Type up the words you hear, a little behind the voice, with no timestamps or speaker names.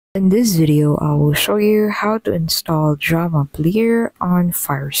In this video, I will show you how to install Drama Player on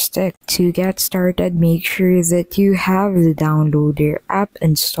Firestick. To get started, make sure that you have the Downloader app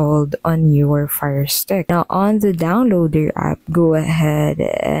installed on your Firestick. Now on the Downloader app, go ahead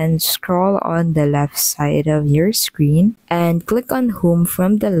and scroll on the left side of your screen and click on Home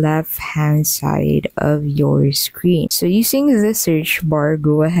from the left hand side of your screen. So using the search bar,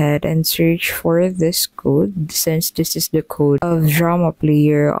 go ahead and search for this code, since this is the code of Drama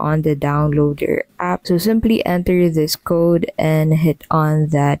Player on the Downloader app. So simply enter this code and hit on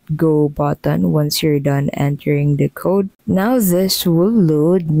that go button once you're done entering the code. Now this will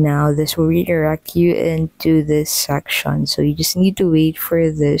load. Now this will redirect you into this section. So you just need to wait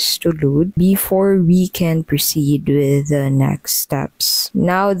for this to load before we can proceed with the next steps.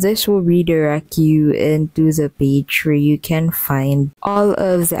 Now this will redirect you into the page where you can find all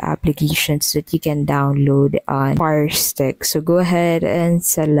of the applications that you can download on Firestick. So go ahead and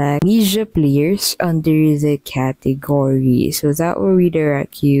select Media Players under the category. So that will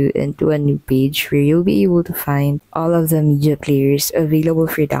redirect you into a new page where you'll be able to find all of the media players available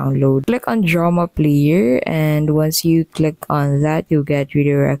for download. Click on Drama Player, and once you click on that, you'll get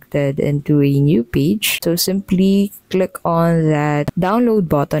redirected into a new page. So simply click on that download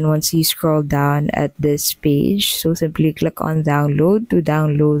button once you scroll down at this page. So simply click on download to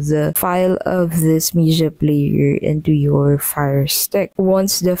download the file of this media player into your Firestick.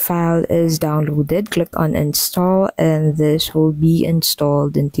 Once the file is downloaded, click on install, and this will be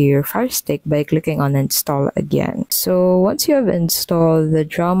installed into your Firestick by clicking on install again. So once you have installed the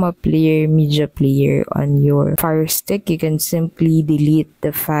Drama Player media player on your Firestick, you can simply delete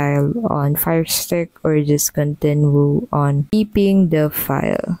the file on Firestick or just continue on keeping the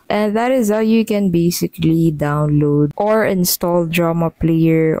file. And that is how you can basically download or install Drama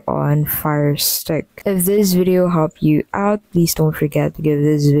Player on Firestick. If this video helped you out, please don't forget to give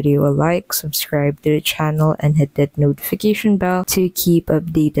this video a like, subscribe to the channel, and hit that notification bell to keep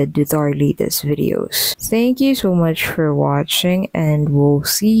updated with our latest videos. Thank you so much for watching, and we'll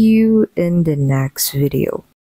see you in the next video.